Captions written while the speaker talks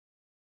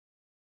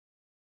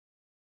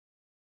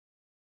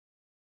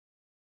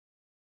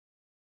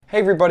Hey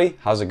everybody,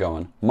 how's it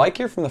going? Mike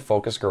here from the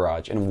Focus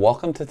Garage and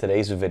welcome to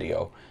today's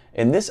video.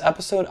 In this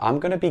episode, I'm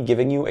going to be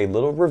giving you a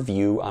little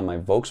review on my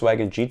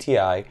Volkswagen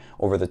GTI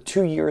over the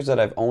 2 years that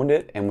I've owned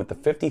it and with the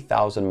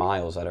 50,000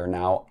 miles that are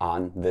now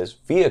on this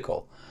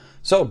vehicle.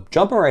 So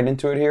jumping right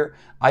into it here,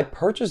 I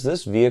purchased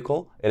this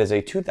vehicle. It is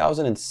a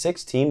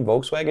 2016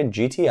 Volkswagen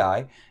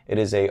GTI. It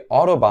is a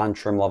Autobahn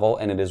trim level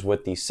and it is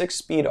with the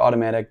 6-speed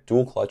automatic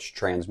dual clutch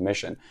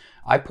transmission.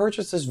 I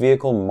purchased this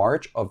vehicle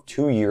March of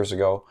 2 years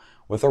ago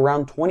with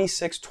around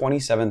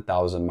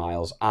 27,000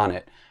 miles on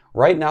it.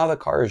 Right now the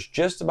car is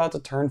just about to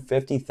turn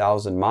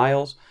 50,000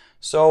 miles,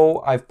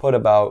 so I've put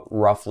about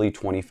roughly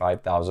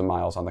 25,000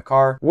 miles on the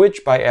car,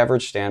 which by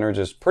average standards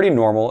is pretty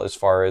normal as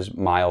far as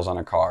miles on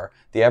a car.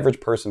 The average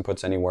person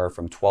puts anywhere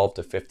from 12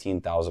 to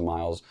 15,000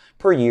 miles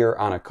per year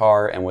on a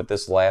car, and with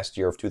this last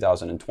year of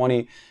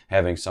 2020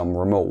 having some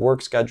remote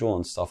work schedule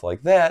and stuff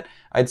like that,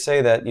 I'd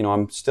say that,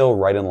 I'm still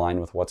right in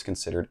line with what's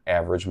considered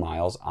average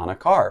miles on a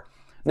car.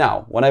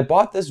 Now, when I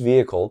bought this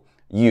vehicle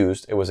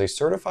used, it was a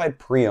certified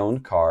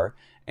pre-owned car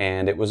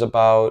and it was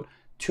about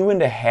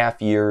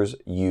 2.5 years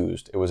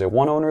used. It was a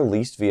one-owner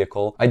leased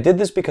vehicle. I did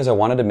this because I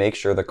wanted to make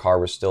sure the car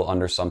was still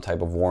under some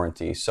type of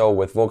warranty. So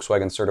with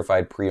Volkswagen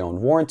certified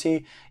pre-owned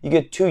warranty, you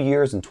get 2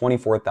 years and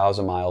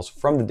 24,000 miles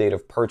from the date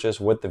of purchase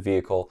with the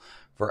vehicle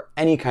for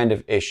any kind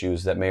of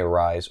issues that may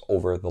arise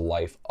over the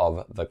life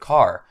of the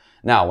car.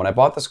 Now, when I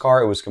bought this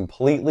car, it was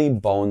completely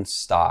bone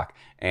stock.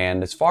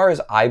 And as far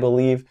as I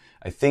believe,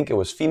 I think it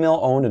was female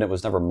owned and it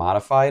was never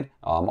modified.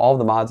 All of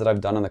the mods that I've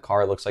done on the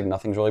car, it looks like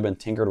nothing's really been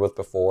tinkered with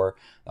before.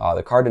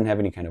 The car didn't have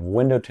any kind of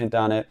window tint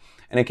on it.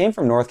 And it came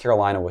from North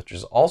Carolina, which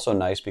is also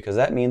nice because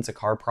that means the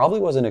car probably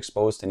wasn't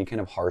exposed to any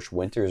kind of harsh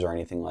winters or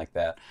anything like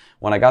that.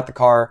 When I got the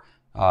car,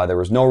 there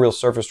was no real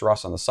surface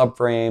rust on the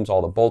subframes.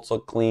 All the bolts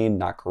look clean,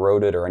 not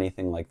corroded or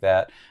anything like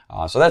that.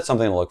 So that's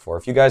something to look for.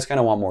 If you guys kind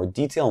of want more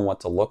detail on what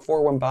to look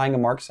for when buying a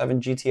MK7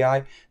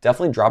 GTI,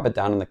 definitely drop it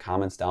down in the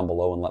comments down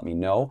below and let me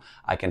know.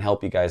 I can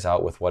help you guys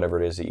out with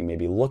whatever it is that you may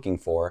be looking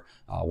for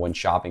when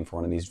shopping for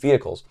one of these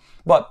vehicles.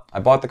 But I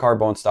bought the car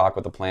bone stock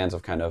with the plans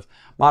of kind of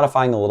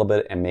modifying a little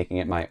bit and making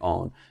it my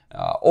own.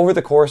 Over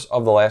the course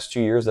of the last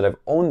 2 years that I've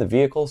owned the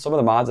vehicle, some of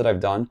the mods that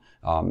I've done,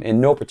 in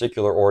no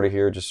particular order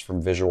here, just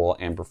from visual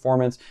and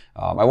performance,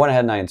 I went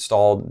ahead and I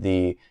installed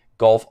the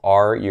Golf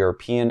R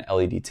European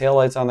LED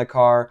taillights on the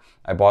car.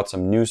 I bought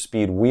some new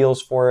speed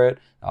wheels for it,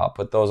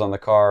 put those on the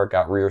car,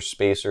 got rear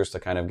spacers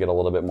to kind of get a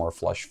little bit more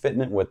flush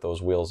fitment with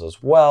those wheels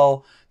as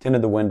well,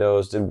 tinted the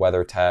windows, did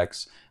weather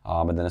techs.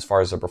 And then as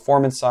far as the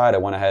performance side, I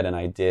went ahead and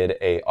I did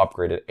a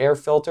upgraded air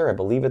filter. I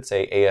believe it's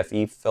a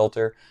AFE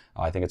filter.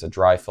 I think it's a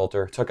dry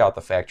filter. Took out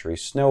the factory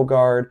snow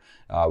guard.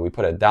 We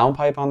put a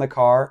downpipe on the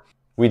car.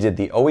 We did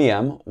the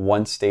OEM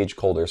one-stage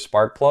colder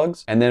spark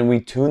plugs, and then we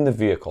tuned the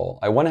vehicle.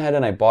 I went ahead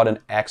and I bought an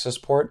access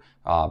port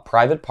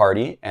private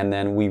party, and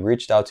then we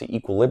reached out to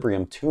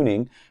Equilibrium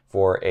Tuning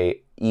for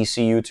a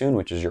ECU tune,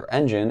 which is your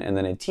engine, and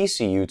then a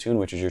TCU tune,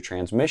 which is your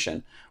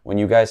transmission. When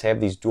you guys have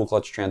these dual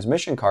clutch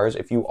transmission cars,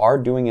 if you are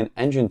doing an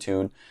engine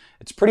tune,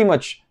 it's pretty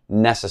much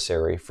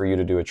necessary for you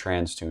to do a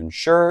trans tune.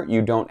 Sure,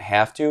 you don't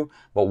have to,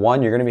 but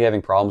one, you're going to be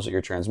having problems with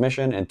your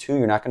transmission, and two,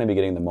 you're not going to be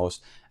getting the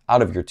most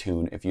out of your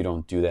tune if you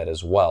don't do that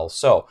as well.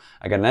 So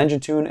I got an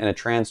engine tune and a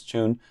trans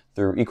tune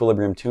through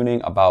Equilibrium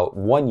Tuning about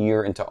 1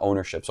 year into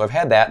ownership. So I've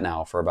had that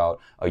now for about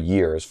a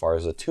year as far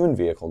as a tuned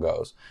vehicle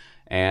goes.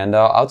 And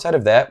outside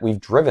of that, we've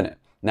driven it.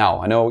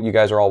 Now, I know you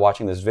guys are all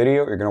watching this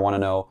video. You're going to want to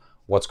know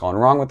what's gone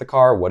wrong with the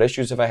car, what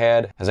issues have I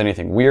had, has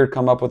anything weird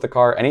come up with the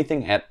car,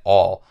 anything at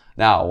all.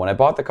 Now, when I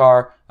bought the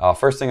car,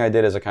 first thing I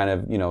did is I kind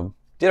of,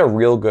 did a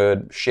real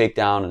good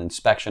shakedown and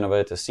inspection of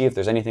it to see if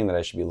there's anything that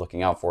I should be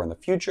looking out for in the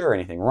future,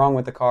 anything wrong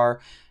with the car,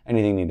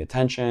 anything need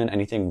attention,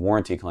 anything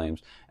warranty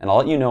claims. And I'll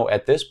let you know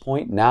at this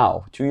point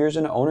now, 2 years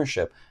into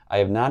ownership, I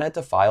have not had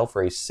to file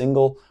for a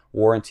single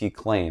warranty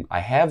claim. I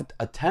have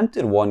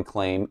attempted one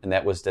claim and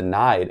that was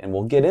denied, and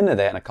we'll get into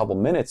that in a couple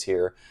minutes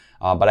here,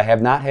 but I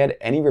have not had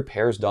any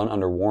repairs done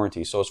under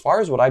warranty. So as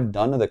far as what I've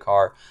done to the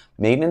car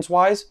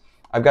maintenance-wise,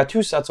 I've got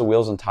 2 sets of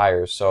wheels and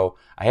tires, so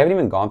I haven't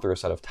even gone through a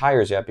set of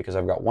tires yet because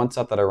I've got one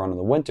set that I run in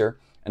the winter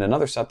and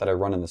another set that I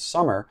run in the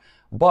summer,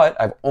 but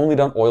I've only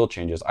done oil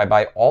changes. I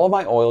buy all of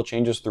my oil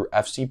changes through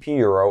FCP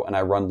Euro and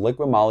I run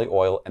liquid moly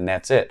oil and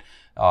that's it.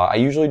 I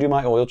usually do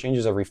my oil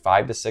changes every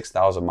 5,000 to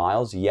 6,000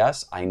 miles.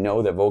 Yes, I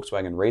know that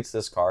Volkswagen rates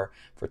this car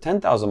for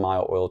 10,000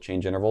 mile oil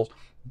change intervals,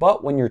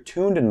 but when you're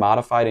tuned and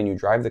modified and you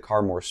drive the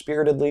car more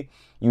spiritedly,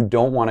 you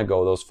don't want to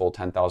go those full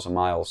 10,000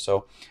 miles.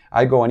 So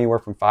I go anywhere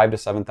from 5,000 to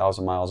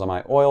 7,000 miles on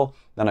my oil,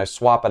 then I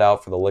swap it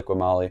out for the liquid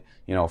moly,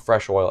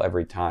 fresh oil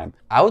every time.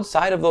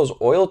 Outside of those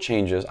oil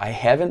changes, I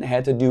haven't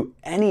had to do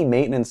any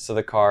maintenance to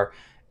the car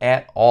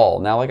at all.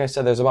 Now, like I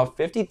said, there's about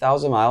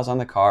 50,000 miles on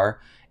the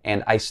car,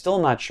 and I'm still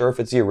not sure if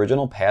it's the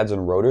original pads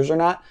and rotors or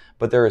not,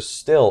 but there is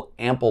still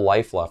ample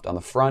life left on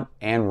the front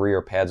and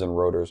rear pads and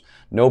rotors.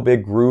 No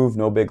big groove,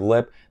 no big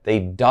lip. They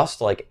dust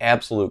like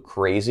absolute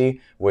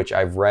crazy, which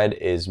I've read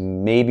is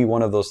maybe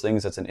one of those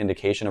things that's an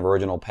indication of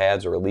original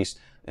pads or at least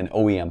an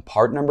OEM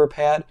part number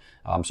pad.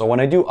 So when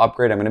I do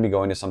upgrade, I'm going to be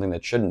going to something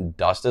that shouldn't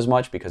dust as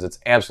much because it's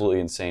absolutely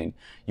insane.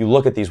 You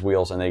look at these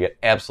wheels and they get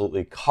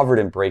absolutely covered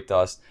in brake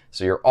dust.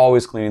 So you're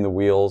always cleaning the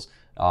wheels.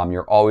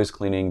 You're always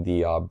cleaning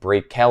the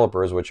brake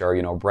calipers, which are,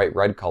 bright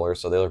red color,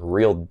 so they look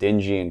real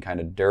dingy and kind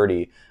of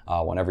dirty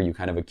whenever you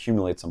kind of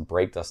accumulate some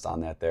brake dust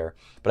on that there.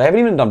 But I haven't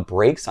even done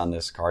brakes on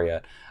this car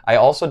yet. I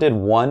also did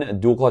one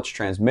dual clutch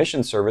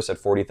transmission service at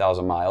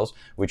 40,000 miles,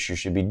 which you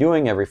should be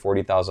doing every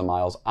 40,000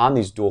 miles on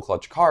these dual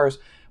clutch cars.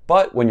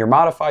 But when you're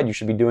modified, you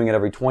should be doing it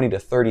every 20 to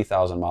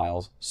 30,000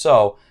 miles.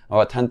 So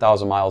about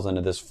 10,000 miles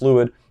into this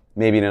fluid,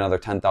 maybe in another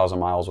 10,000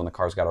 miles when the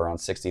car's got around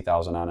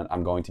 60,000 on it,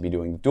 I'm going to be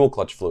doing dual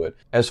clutch fluid.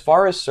 As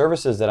far as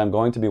services that I'm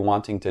going to be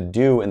wanting to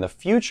do in the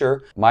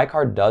future, my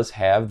car does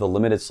have the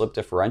limited slip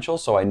differential,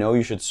 so I know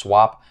you should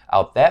swap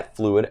out that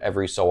fluid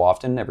every so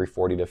often, every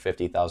 40 to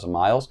 50,000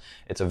 miles.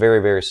 It's a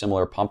very, very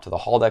similar pump to the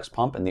Haldex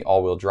pump in the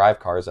all-wheel drive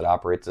cars that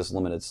operates this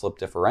limited slip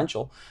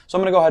differential. So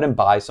I'm going to go ahead and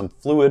buy some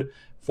fluid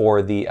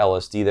for the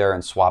LSD there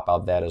and swap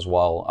out that as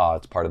well.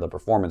 It's part of the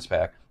performance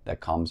pack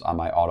that comes on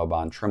my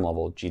Autobahn trim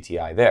level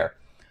GTI there.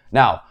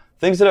 Now,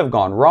 things that have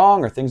gone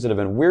wrong or things that have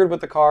been weird with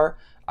the car,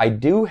 I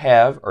do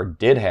have, or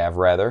did have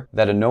rather,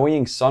 that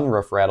annoying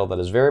sunroof rattle that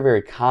is very,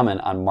 very common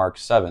on Mark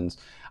 7s.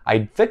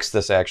 I fixed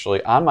this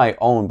actually on my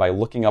own by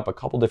looking up a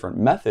couple different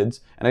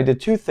methods, and I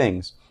did two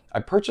things. I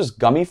purchased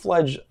Gummy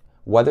Fledge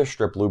weather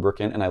strip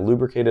lubricant, and I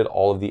lubricated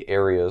all of the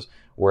areas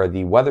where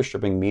the weather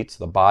stripping meets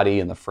the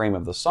body and the frame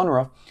of the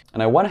sunroof,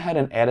 and I went ahead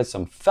and added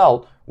some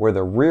felt where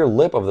the rear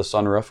lip of the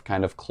sunroof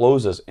kind of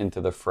closes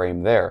into the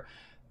frame there.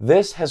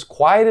 This has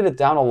quieted it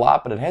down a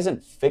lot, but it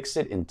hasn't fixed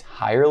it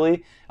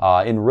entirely.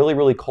 In really,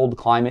 really cold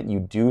climate, you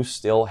do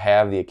still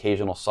have the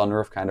occasional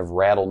sunroof kind of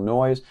rattle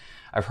noise.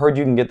 I've heard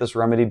you can get this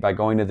remedied by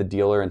going to the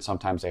dealer, and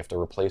sometimes they have to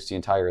replace the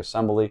entire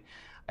assembly.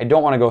 I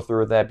don't want to go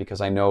through with that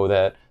because I know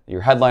that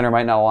your headliner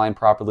might not align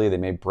properly. They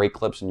may break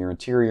clips in your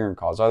interior and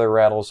cause other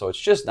rattles, so it's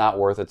just not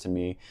worth it to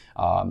me.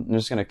 I'm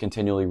just going to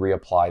continually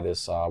reapply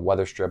this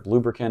weather strip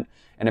lubricant,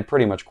 and it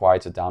pretty much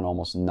quiets it down to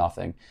almost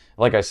nothing.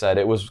 Like I said,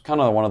 it was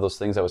kind of one of those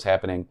things that was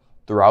happening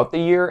throughout the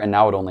year, and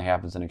now it only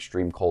happens in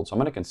extreme cold, so I'm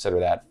going to consider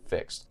that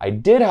fixed. I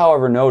did,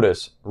 however,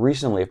 notice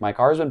recently, if my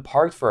car's been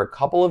parked for a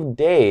couple of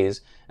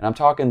days, and I'm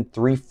talking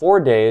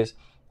 3-4 days,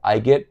 I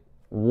get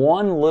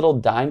one little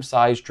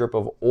dime-sized drip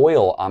of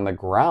oil on the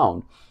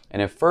ground.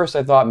 And at first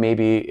I thought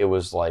maybe it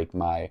was like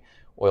my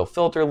oil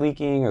filter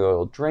leaking or the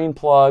oil drain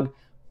plug,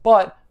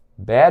 but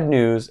bad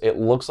news, it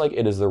looks like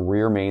it is the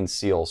rear main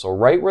seal. So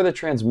right where the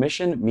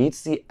transmission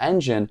meets the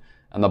engine,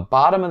 on the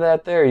bottom of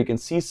that there, you can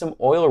see some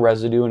oil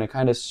residue, and it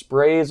kind of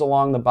sprays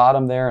along the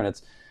bottom there, and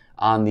it's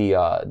on the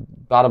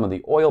bottom of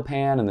the oil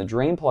pan and the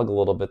drain plug a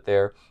little bit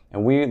there.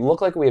 And we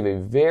look like we have a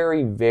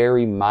very,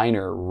 very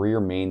minor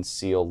rear main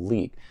seal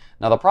leak.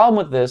 Now the problem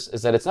with this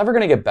is that it's never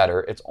going to get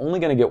better, it's only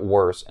going to get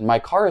worse, and my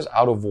car is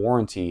out of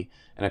warranty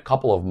in a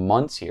couple of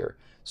months here.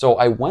 So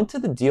I went to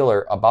the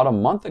dealer about a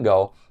month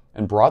ago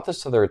and brought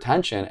this to their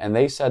attention, and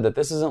they said that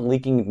this isn't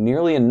leaking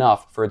nearly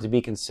enough for it to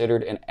be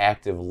considered an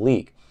active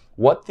leak.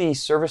 What the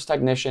service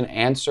technician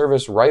and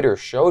service writer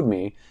showed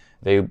me,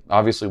 they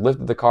obviously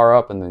lifted the car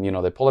up and then,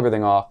 they pulled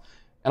everything off.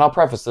 And I'll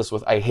preface this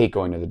with, I hate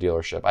going to the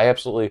dealership. I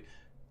absolutely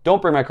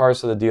don't bring my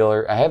cars to the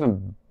dealer. I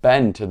haven't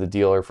been to the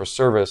dealer for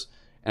service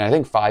in I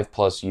think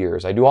 5+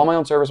 years. I do all my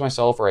own service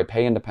myself, or I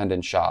pay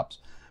independent shops.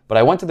 But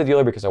I went to the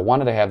dealer because I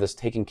wanted to have this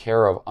taken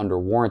care of under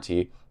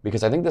warranty,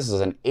 because I think this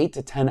is an 8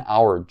 to 10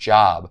 hour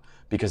job,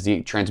 because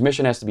the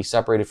transmission has to be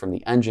separated from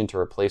the engine to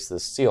replace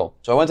this seal.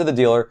 So I went to the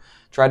dealer,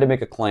 tried to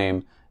make a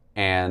claim,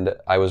 and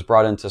I was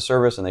brought into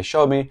service, and they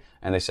showed me,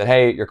 and they said,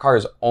 hey, your car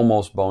is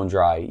almost bone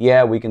dry.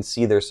 Yeah, we can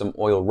see there's some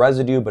oil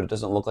residue, but it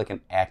doesn't look like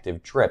an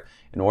active drip.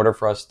 In order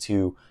for us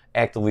to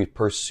actively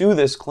pursue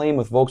this claim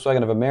with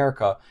Volkswagen of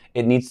America,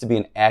 it needs to be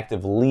an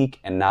active leak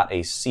and not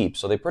a seep.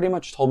 So they pretty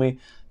much told me,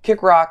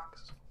 kick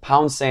rocks,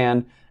 pound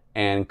sand,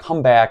 and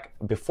come back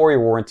before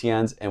your warranty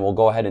ends, and we'll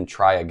go ahead and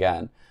try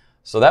again.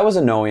 So that was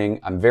annoying.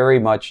 I'm very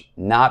much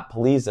not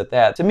pleased at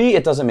that. To me,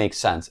 it doesn't make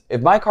sense.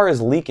 If my car is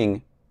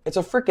leaking, it's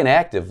a freaking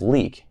active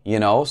leak,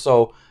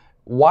 So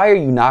why are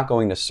you not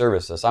going to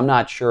service this? I'm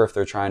not sure if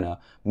they're trying to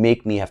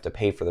make me have to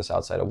pay for this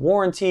outside of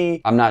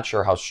warranty. I'm not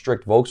sure how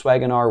strict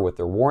Volkswagen are with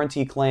their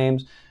warranty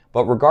claims.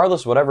 But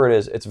regardless, whatever it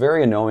is, it's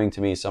very annoying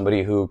to me,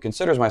 somebody who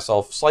considers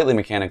myself slightly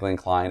mechanically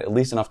inclined, at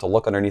least enough to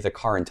look underneath a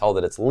car and tell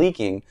that it's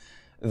leaking,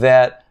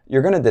 that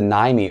you're going to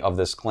deny me of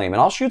this claim.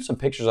 And I'll shoot some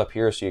pictures up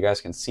here so you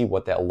guys can see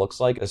what that looks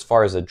like as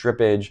far as the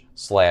drippage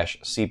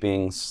 /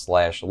 seeping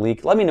 /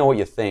 leak. Let me know what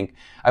you think.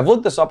 I've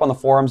looked this up on the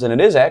forums, and it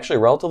is actually a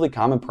relatively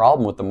common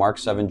problem with the Mark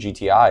 7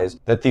 GTIs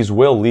that these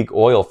will leak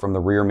oil from the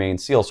rear main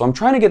seal. So I'm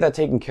trying to get that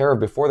taken care of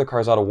before the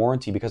car's out of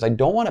warranty, because I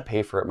don't want to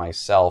pay for it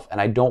myself,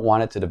 and I don't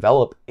want it to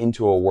develop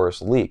into a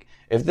worse leak.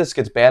 If this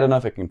gets bad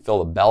enough, it can fill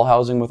the bell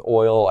housing with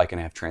oil. I can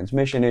have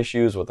transmission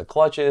issues with the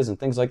clutches and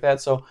things like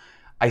that. So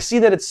I see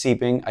that it's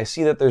seeping. I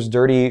see that there's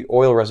dirty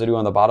oil residue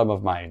on the bottom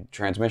of my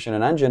transmission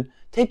and engine.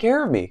 Take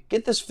care of me.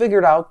 Get this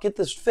figured out. Get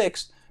this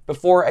fixed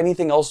before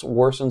anything else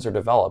worsens or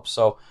develops.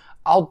 So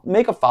I'll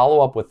make a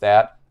follow-up with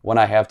that when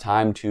I have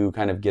time to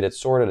kind of get it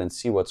sorted and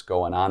see what's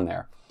going on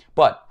there.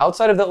 But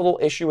outside of that little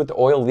issue with the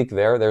oil leak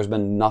there's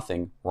been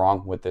nothing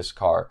wrong with this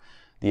car.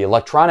 The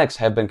electronics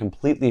have been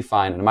completely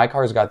fine, and my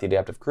car's got the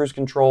adaptive cruise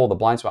control, the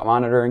blind spot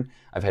monitoring.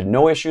 I've had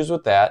no issues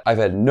with that. I've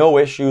had no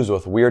issues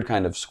with weird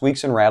kind of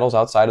squeaks and rattles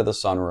outside of the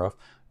sunroof,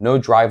 no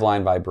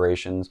driveline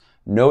vibrations,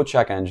 no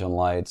check engine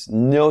lights,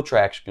 no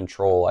traction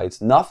control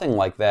lights, nothing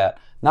like that.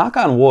 Knock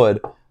on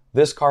wood,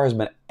 this car has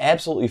been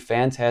absolutely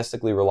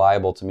fantastically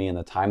reliable to me in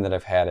the time that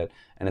I've had it,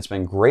 and it's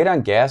been great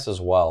on gas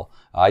as well.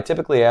 I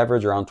typically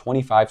average around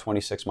 25,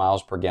 26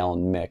 miles per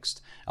gallon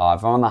mixed.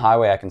 If I'm on the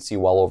highway, I can see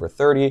well over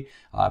 30. If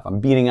I'm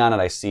beating on it,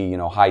 I see,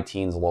 high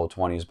teens, low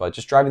 20s. But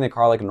just driving the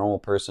car like a normal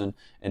person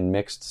in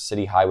mixed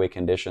city highway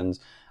conditions,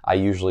 I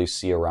usually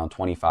see around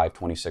 25,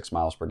 26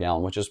 miles per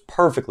gallon, which is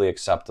perfectly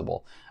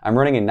acceptable. I'm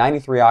running a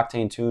 93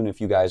 octane tune,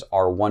 if you guys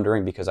are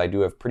wondering, because I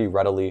do have pretty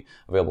readily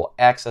available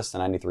access to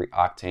 93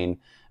 octane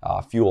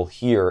fuel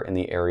here in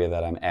the area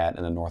that I'm at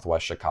in the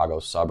northwest Chicago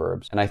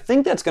suburbs. And I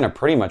think that's going to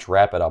pretty much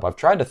wrap it up. I've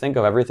tried to think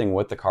of everything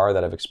with the car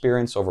that I've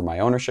experienced over my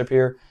ownership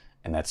here,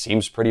 and that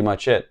seems pretty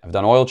much it. I've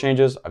done oil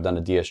changes, I've done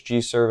a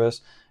DSG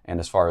service, and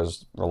as far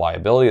as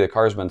reliability, the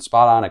car's been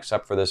spot on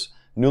except for this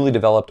newly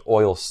developed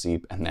oil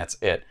seep, and that's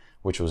it,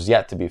 which was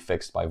yet to be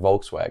fixed by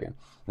Volkswagen.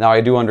 Now,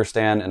 I do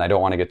understand, and I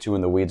don't want to get too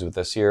in the weeds with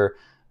this here,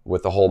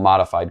 with the whole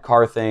modified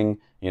car thing,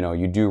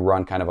 you do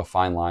run kind of a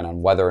fine line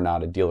on whether or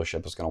not a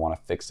dealership is going to want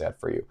to fix that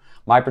for you.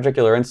 My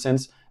particular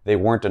instance, they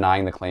weren't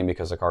denying the claim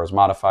because the car was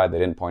modified. They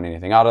didn't point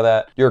anything out of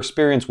that. Your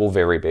experience will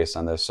vary based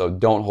on this, so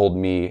don't hold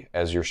me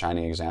as your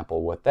shining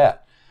example with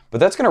that. But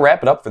that's going to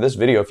wrap it up for this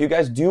video. If you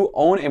guys do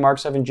own a Mark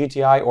 7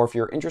 GTI, or if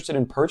you're interested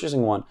in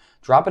purchasing one,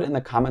 drop it in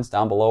the comments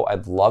down below.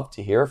 I'd love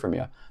to hear from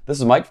you. This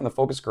is Mike from the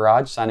Focus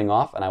Garage signing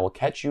off, and I will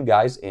catch you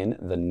guys in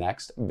the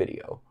next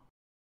video.